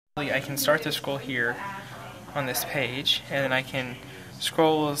I can start to scroll here on this page, and then I can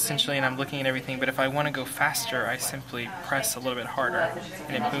scroll essentially, and I'm looking at everything, but if I want to go faster, I simply press a little bit harder,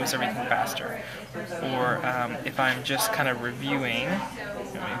 and it moves everything faster. Or if I'm just kind of reviewing,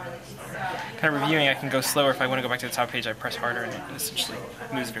 I can go slower. If I want to go back to the top page, I press harder, and it essentially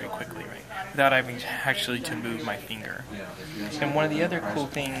moves very quickly, right? Without having actually to move my finger. And one of the other cool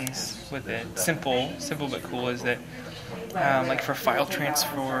things with it, simple but cool, is that like for file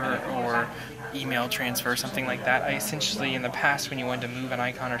transfer or email transfer or something like that, I essentially, in the past, when you wanted to move an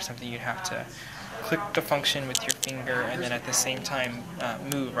icon or something, you'd have to click the function with your finger and then at the same time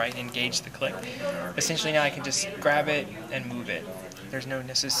move, right, engage the click. Essentially now I can just grab it and move it.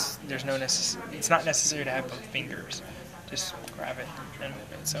 It's not necessary to have both fingers. Just grab it and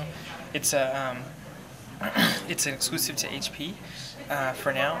move it. So it's it's an exclusive to HP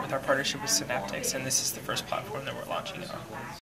for now with our partnership with Synaptics, and this is the first platform that we're launching it on.